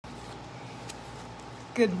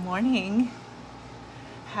Good morning.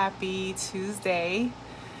 Happy Tuesday.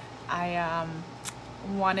 I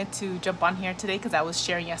wanted to jump on here today because I was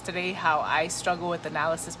sharing yesterday how I struggle with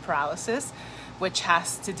analysis paralysis, which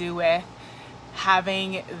has to do with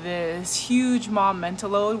having this huge mom mental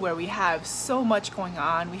load where we have so much going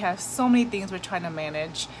on. We have so many things we're trying to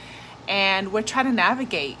manage, and we're trying to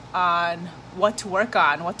navigate on what to work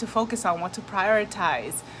on, what to focus on, what to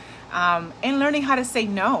prioritize, and learning how to say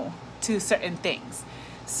no to certain things.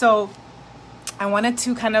 So I wanted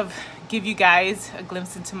to kind of give you guys a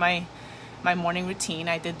glimpse into my morning routine.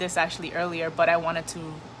 I did this actually earlier, but I wanted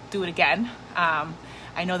to do it again.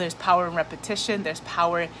 I know there's power in repetition. There's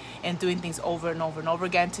power in doing things over and over and over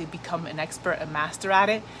again to become an expert and master at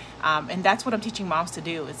it. And that's what I'm teaching moms to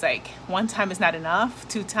do. It's like 1 time is not enough,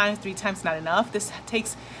 2 times, 3 times not enough. This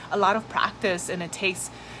takes a lot of practice, and it takes,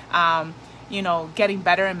 getting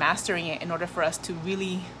better and mastering it in order for us to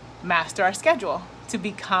really master our schedule, to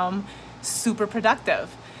become super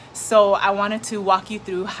productive. So I wanted to walk you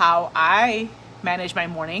through how I manage my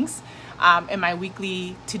mornings and my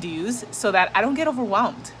weekly to-dos so that I don't get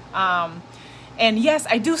overwhelmed. And yes,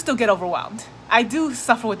 I do still get overwhelmed. I do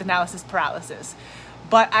suffer with analysis paralysis,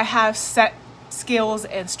 but I have set skills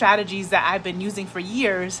and strategies that I've been using for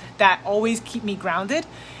years that always keep me grounded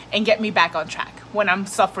and get me back on track when I'm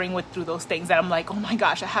suffering through those things that I'm like, oh my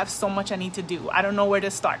gosh, I have so much I need to do. I don't know where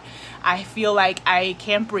to start. I feel like I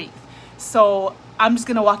can't breathe. So I'm just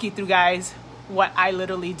gonna walk you through, guys, what I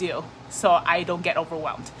literally do so I don't get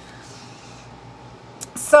overwhelmed.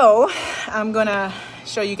 So I'm gonna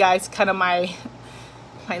show you guys kind of my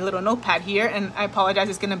little notepad here, and I apologize,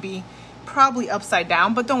 it's gonna be probably upside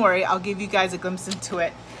down, but don't worry, I'll give you guys a glimpse into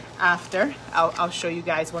it after. I'll show you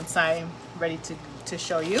guys once I'm ready to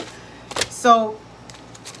show you. So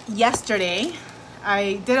yesterday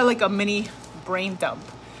I did a mini brain dump,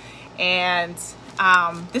 and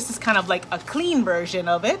this is kind of like a clean version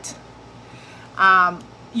of it.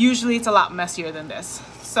 Usually it's a lot messier than this.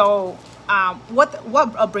 So what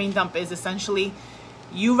a brain dump is essentially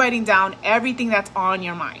you writing down everything that's on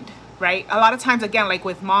your mind, right? A lot of times, again, like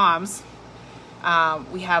with moms,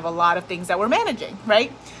 we have a lot of things that we're managing,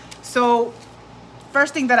 right? So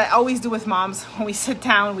first thing that I always do with moms when we sit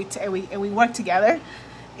down and we work together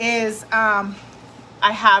is I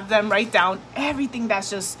have them write down everything that's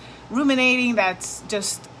just ruminating, that's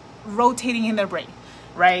just rotating in their brain,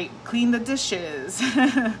 right? Clean the dishes,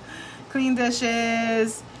 clean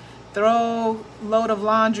dishes, throw load of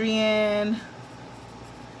laundry in,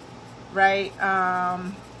 right?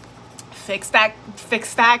 Fix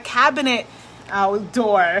that cabinet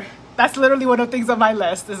door. That's literally one of the things on my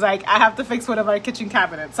list. Is like I have to fix one of our kitchen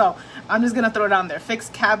cabinets. So I'm just gonna throw it on there. Fix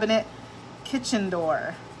cabinet, kitchen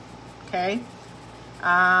door. Okay.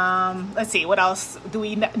 Let's see. What else do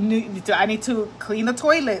I need to clean the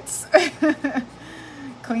toilets?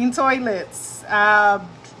 Clean toilets.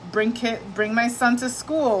 Bring my son to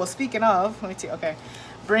school. Speaking of, let me see. Okay.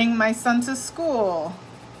 Bring my son to school.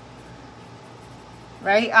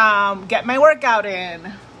 Right. Get my workout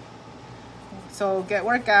in. So get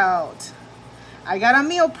workout. I got a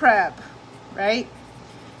meal prep, right?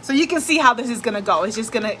 So you can see how this is gonna go. You're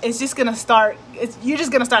just gonna start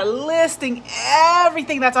listing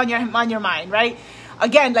everything that's on your mind, right?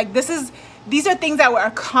 Again, like these are things that are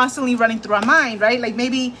constantly running through our mind, right? Like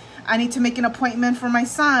maybe I need to make an appointment for my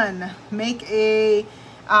son, make a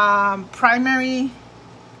primary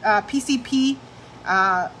PCP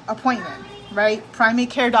appointment, right? Primary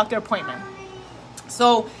care doctor appointment.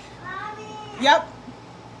 So, yep.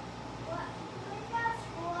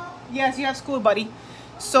 Yes, you have school, buddy.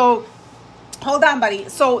 So, hold on, buddy.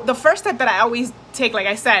 So the first step that I always take, like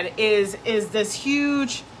I said, is this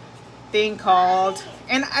huge thing called,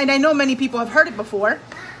 and I know many people have heard it before.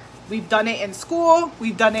 We've done it in school.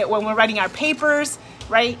 We've done it when we're writing our papers,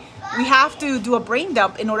 right? We have to do a brain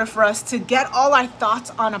dump in order for us to get all our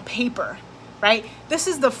thoughts on a paper, right? This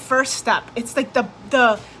is the first step. It's like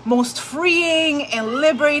the most freeing and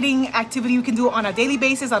liberating activity we can do on a daily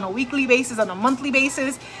basis, on a weekly basis, on a monthly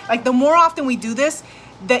basis. Like the more often we do this,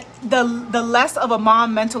 the less of a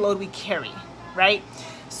mom mental load we carry, right?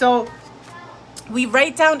 So we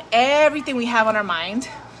write down everything we have on our mind,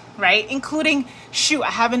 right? Including, shoot,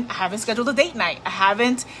 I haven't scheduled a date night. I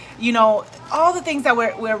haven't, all the things that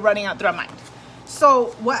we're running out through our mind.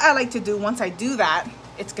 So what I like to do once I do that,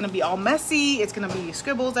 it's gonna be all messy. It's gonna be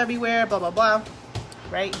scribbles everywhere, blah, blah, blah,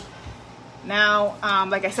 right? Now,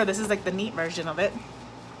 like I said, this is like the neat version of it.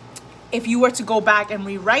 If you were to go back and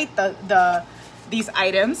rewrite these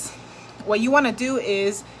items, what you wanna do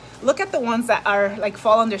is look at the ones that are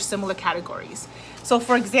fall under similar categories. So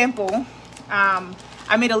for example,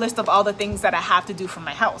 I made a list of all the things that I have to do for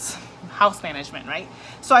my house management, right?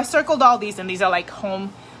 So I circled all these, and these are like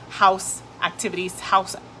house activities,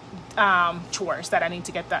 house chores that I need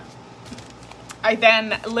to get done. I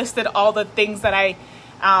then listed all the things that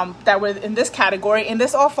that were in this category, and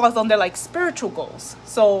this all falls under like spiritual goals.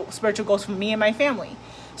 So spiritual goals for me and my family.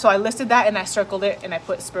 So I listed that and I circled it and I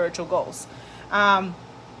put spiritual goals.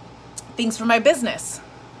 Things for my business.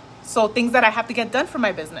 So things that I have to get done for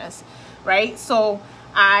my business, right? So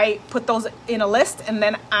I put those in a list and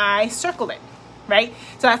then I circled it, right?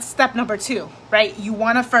 So that's step number 2, right? You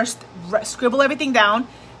want to first scribble everything down.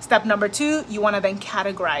 Step number 2, you want to then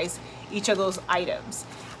categorize each of those items.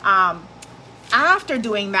 After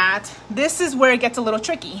doing that, this is where it gets a little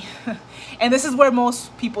tricky. And this is where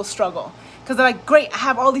most people struggle. Because they're like, great, I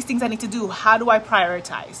have all these things I need to do. How do I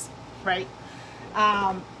prioritize, right?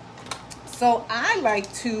 So I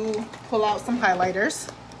like to pull out some highlighters,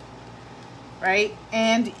 right?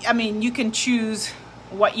 And I mean, you can choose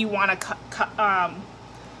what you want to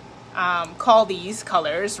call these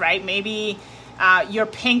colors, right? Maybe your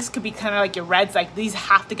pinks could be kind of like your reds, like these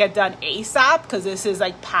have to get done ASAP because this is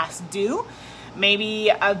like past due. Maybe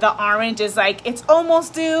the orange is like, it's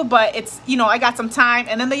almost due, but it's, you know, I got some time.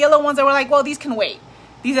 And then the yellow ones that were like, well, these can wait.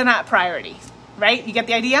 These are not priorities, right? You get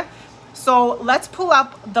the idea? So let's pull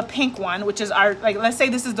up the pink one, which is our, like, let's say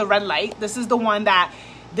this is the red light. This is the one that,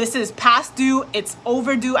 this is past due. It's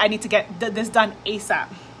overdue. I need to get this done ASAP.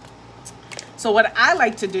 So what I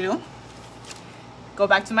like to do, go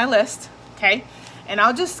back to my list, okay? And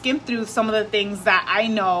I'll just skim through some of the things that I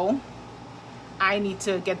know I need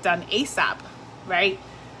to get done ASAP, right?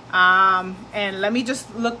 And let me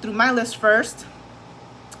just look through my list first.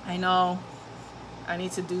 I know I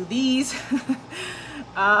need to do these.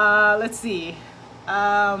 Let's see.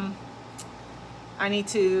 I need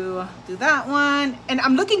to do that one. And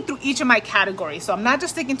I'm looking through each of my categories. So I'm not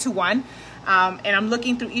just sticking to one. And I'm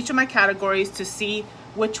looking through each of my categories to see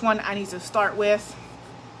which one I need to start with.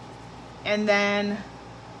 And then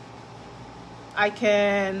I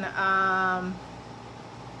can, all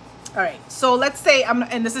right, so let's say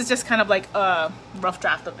and this is just kind of like a rough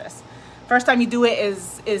draft of this. First time you do it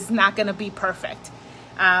is not gonna be perfect.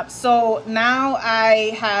 So now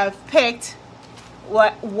I have picked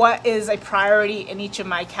what is a priority in each of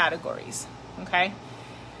my categories, okay?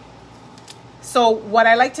 So what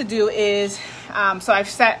I like to do is,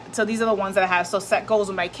 so these are the ones that I have. So set goals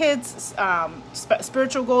with my kids,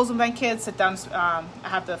 spiritual goals with my kids, sit down, I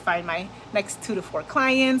have to find my next 2 to 4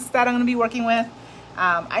 clients that I'm gonna be working with.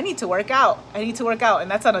 I need to work out.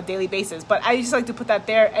 And that's on a daily basis. But I just like to put that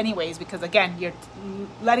there anyways, because again, you're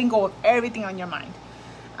letting go of everything on your mind.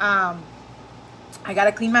 I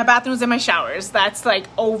gotta clean my bathrooms and my showers. That's like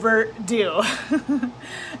overdue.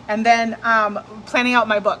 And then planning out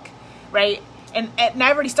my book, right? And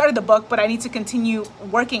I already started the book, but I need to continue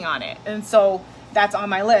working on it. And so that's on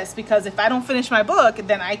my list, because if I don't finish my book,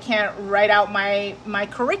 then I can't write out my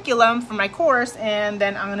curriculum for my course, and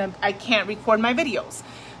then I can't record my videos.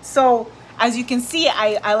 So as you can see,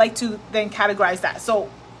 I like to then categorize that. So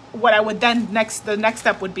what I would then the next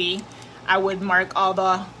step would be, I would mark all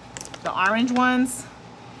the orange ones,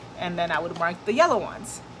 and then I would mark the yellow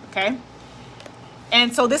ones, okay?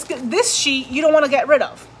 And so this sheet you don't want to get rid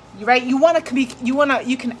of, right? You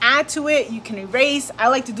can add to it, you can erase. I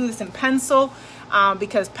like to do this in pencil,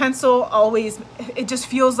 because pencil always, it just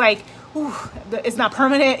feels like, ooh, it's not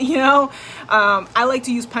permanent, you know? I like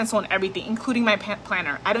to use pencil on everything, including my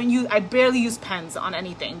planner. I barely use pens on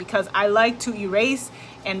anything, because I like to erase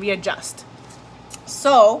and readjust.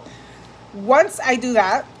 So once I do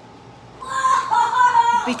that,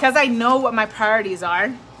 because I know what my priorities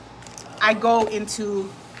are, I go into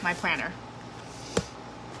my planner.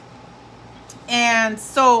 And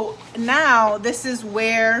so now this is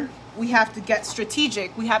where we have to get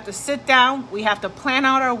strategic. We have to sit down, we have to plan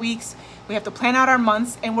out our weeks, we have to plan out our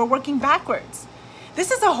months, and we're working backwards.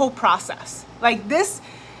 This is a whole process. Like this,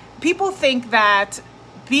 people think that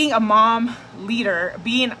being a mom leader,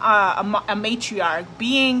 being a matriarch,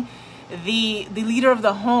 being the leader of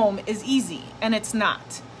the home is easy, and it's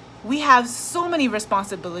not. We have so many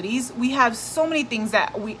responsibilities. We have so many things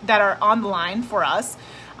that are on the line for us,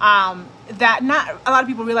 that not a lot of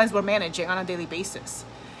people realize we're managing on a daily basis.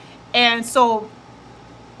 And so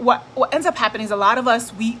what ends up happening is a lot of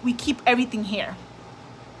us, we keep everything here,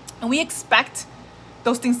 and we expect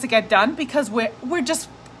those things to get done because we're just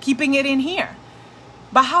keeping it in here.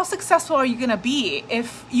 But how successful are you going to be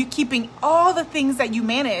if you're keeping all the things that you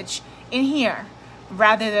manage in here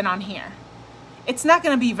rather than on here? It's not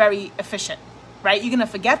going to be very efficient, right? You're going to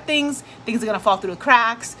forget things are going to fall through the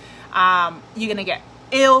cracks. You're going to get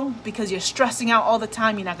ill, because you're stressing out all the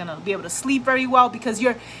time. You're not going to be able to sleep very well because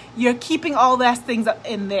you're keeping all those things up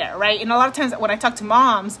in there, right? And a lot of times when I talk to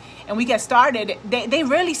moms and we get started, they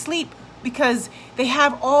rarely sleep because they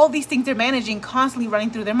have all these things they're managing constantly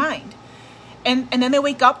running through their mind. And then they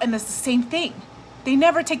wake up and it's the same thing. They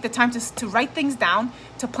never take the time to write things down,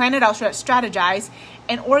 to plan it out, strategize,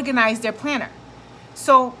 and organize their planner.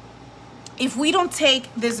 So if we don't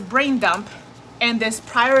take this brain dump and this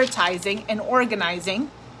prioritizing and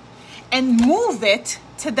organizing and move it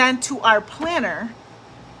to our planner,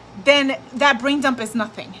 then that brain dump is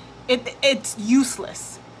nothing. It's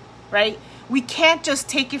useless, right? We can't just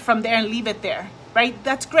take it from there and leave it there, right?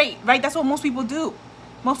 That's great, right? That's what most people do.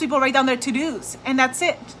 Most people write down their to-dos and that's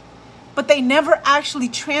it. But they never actually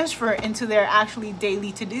transfer into their actually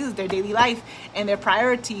daily to-dos, their daily life and their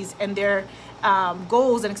priorities and their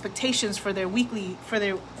goals and expectations for their weekly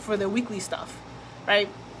stuff, right?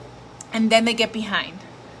 And then they get behind,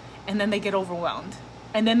 and then they get overwhelmed,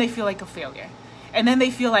 and then they feel like a failure, and then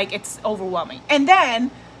they feel like it's overwhelming. And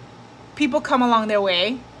then people come along their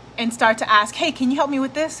way and start to ask, hey, can you help me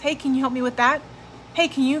with this? Hey, can you help me with that? Hey,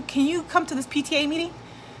 can you come to this PTA meeting?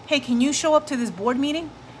 Hey, can you show up to this board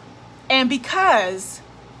meeting? And because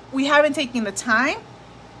we haven't taken the time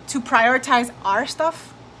to prioritize our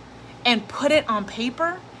stuff and put it on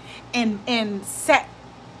paper and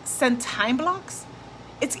send time blocks,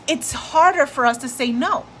 it's harder for us to say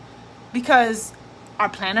no because our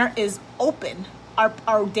planner is open.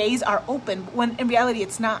 Our days are open when in reality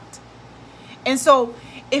it's not. And so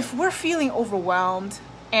if we're feeling overwhelmed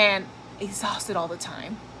and exhausted all the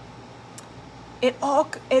time, it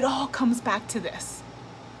all comes back to this.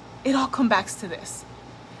 It all comes back to this.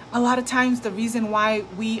 A lot of times the reason why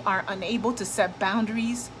we are unable to set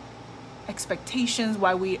boundaries, expectations,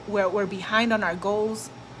 why we're behind on our goals,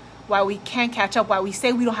 why we can't catch up, why we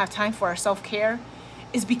say we don't have time for our self-care,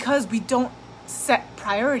 is because we don't set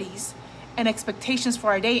priorities and expectations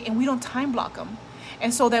for our day and we don't time block them.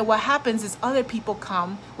 And so that what happens is other people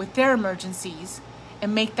come with their emergencies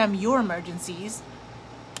and make them your emergencies,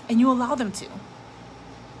 and you allow them to.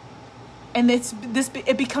 And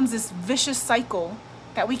it becomes this vicious cycle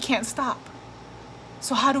that we can't stop.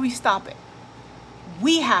 So how do we stop it?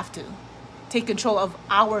 We have to take control of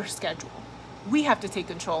our schedule. We have to take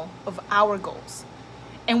control of our goals.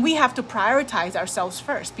 And we have to prioritize ourselves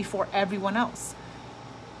first before everyone else.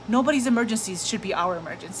 Nobody's emergencies should be our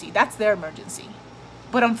emergency. That's their emergency.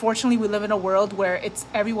 But unfortunately, we live in a world where it's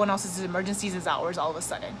everyone else's emergencies is ours all of a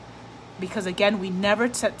sudden. Because again, we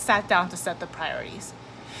never sat down to set the priorities.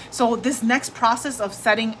 So this next process of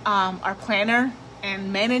setting our planner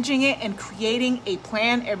and managing it and creating a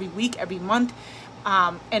plan every week, every month,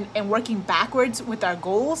 and working backwards with our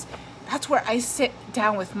goals, that's where I sit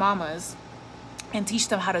down with mamas and teach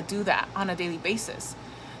them how to do that on a daily basis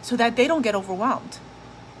so that they don't get overwhelmed.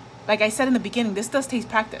 Like I said in the beginning, this does take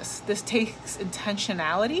practice. This takes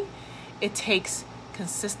intentionality. It takes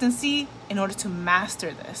consistency in order to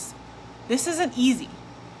master this. This isn't easy.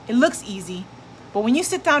 It looks easy, but when you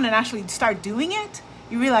sit down and actually start doing it,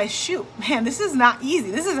 you realize, shoot, man, this is not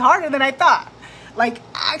easy. This is harder than I thought. Like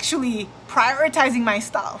actually prioritizing my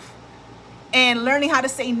stuff and learning how to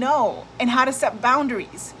say no and how to set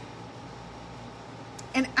boundaries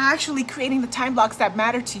and actually creating the time blocks that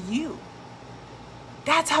matter to you.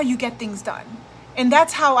 That's how you get things done. And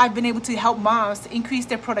that's how I've been able to help moms to increase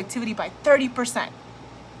their productivity by 30%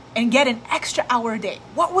 and get an extra hour a day.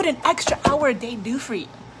 What would an extra hour a day do for you?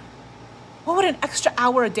 What would an extra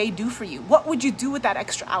hour a day do for you? What would you do with that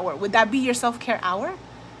extra hour? Would that be your self-care hour?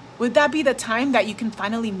 Would that be the time that you can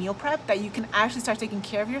finally meal prep, that you can actually start taking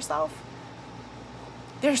care of yourself?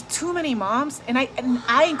 There's too many moms, and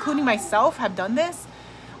I including myself, have done this,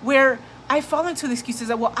 where I fall into the excuses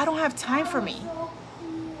that, well, I don't have time for me.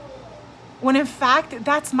 When in fact,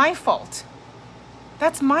 that's my fault.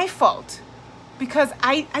 That's my fault because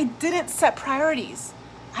I didn't set priorities.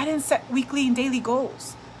 I didn't set weekly and daily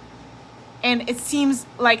goals. And it seems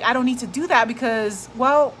like I don't need to do that because,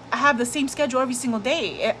 well, I have the same schedule every single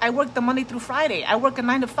day. I work the Monday through Friday. I work a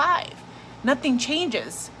 9 to 5. Nothing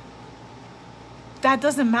changes. That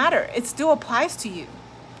doesn't matter. It still applies to you.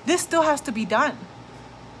 This still has to be done.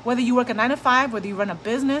 Whether you work a 9 to 5, whether you run a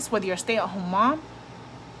business, whether you're a stay-at-home mom,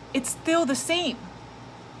 it's still the same.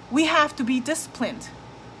 We have to be disciplined.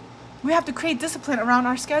 We have to create discipline around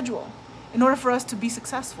our schedule in order for us to be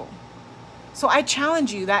successful. So I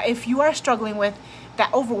challenge you that if you are struggling with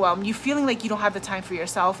that overwhelm, you feeling like you don't have the time for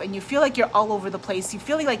yourself and you feel like you're all over the place, you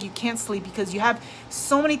feeling like you can't sleep because you have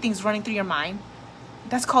so many things running through your mind,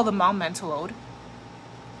 that's called the mom mental load.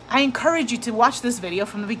 I encourage you to watch this video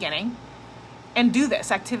from the beginning and do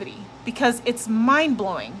this activity, because it's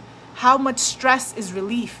mind-blowing how much stress is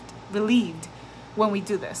relieved when we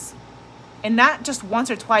do this. And not just once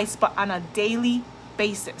or twice, but on a daily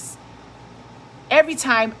basis. Every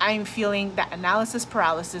time I'm feeling that analysis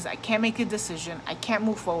paralysis, I can't make a decision, I can't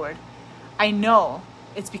move forward, I know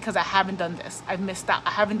it's because I haven't done this. I've missed out.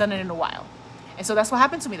 I haven't done it in a while. And so that's what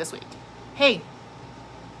happened to me this week. Hey,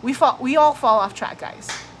 we all fall off track, guys.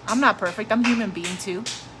 I'm not perfect. I'm a human being too.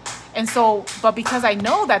 And so, but because I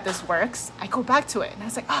know that this works, I go back to it. And I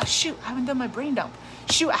was like, oh, shoot, I haven't done my brain dump.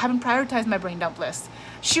 Shoot, I haven't prioritized my brain dump list.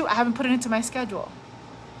 Shoot, I haven't put it into my schedule.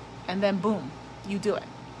 And then boom, you do it.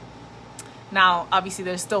 Now, obviously,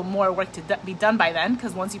 there's still more work to be done by then,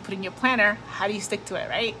 because once you put in your planner, how do you stick to it,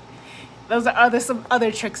 right? Those are some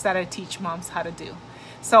other tricks that I teach moms how to do.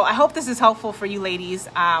 So I hope this is helpful for you ladies.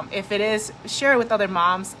 If it is, share it with other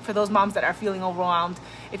moms. For those moms that are feeling overwhelmed,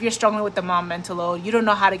 if you're struggling with the mom mental load, you don't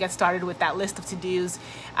know how to get started with that list of to-dos,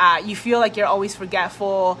 you feel like you're always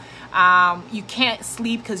forgetful, you can't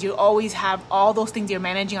sleep because you always have all those things you're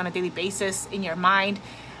managing on a daily basis in your mind,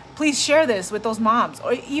 please share this with those moms.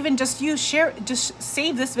 Or even just just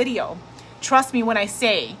save this video. Trust me when I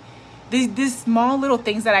say these small little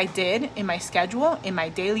things that I did in my schedule, in my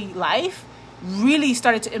daily life, really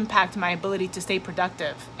started to impact my ability to stay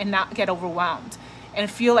productive and not get overwhelmed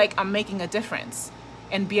and feel like I'm making a difference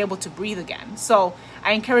and be able to breathe again. So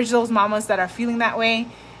I encourage those mamas that are feeling that way,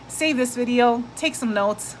 save this video, take some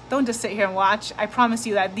notes. Don't just sit here and watch. I promise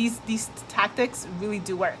you that these tactics really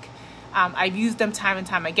do work. I've used them time and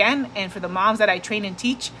time again. And for the moms that I train and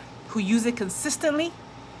teach who use it consistently,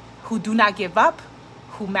 who do not give up,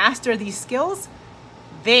 who master these skills,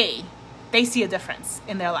 they see a difference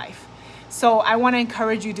in their life. So I want to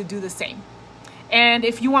encourage you to do the same. And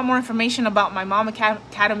if you want more information about my Mom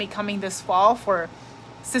Academy coming this fall for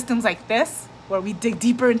systems like this, where we dig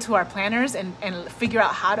deeper into our planners and figure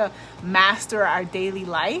out how to master our daily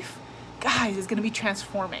life, guys, it's going to be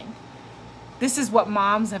transforming. This is what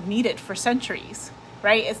moms have needed for centuries,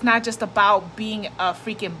 right? It's not just about being a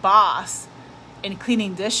freaking boss and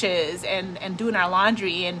cleaning dishes and doing our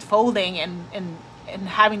laundry and folding and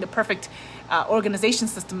having the perfect organization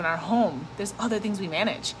system in our home. There's other things we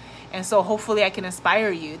manage. And so hopefully I can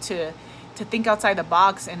inspire you to think outside the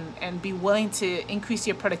box and be willing to increase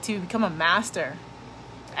your productivity, become a master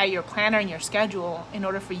at your planner and your schedule in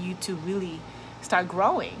order for you to really start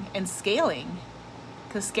growing and scaling.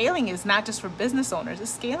 Because scaling is not just for business owners.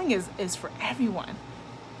 Scaling is for everyone.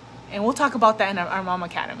 And we'll talk about that in our Mom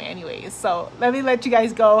Academy anyways. So let me let you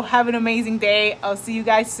guys go. Have an amazing day. I'll see you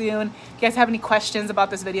guys soon. If you guys have any questions about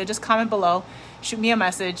this video, just comment below. Shoot me a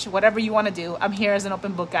message. Whatever you want to do. I'm here as an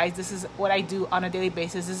open book, guys. This is what I do on a daily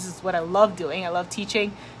basis. This is what I love doing. I love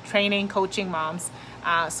teaching, training, coaching moms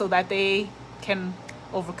so that they can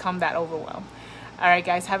overcome that overwhelm. All right,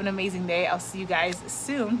 guys. Have an amazing day. I'll see you guys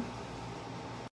soon.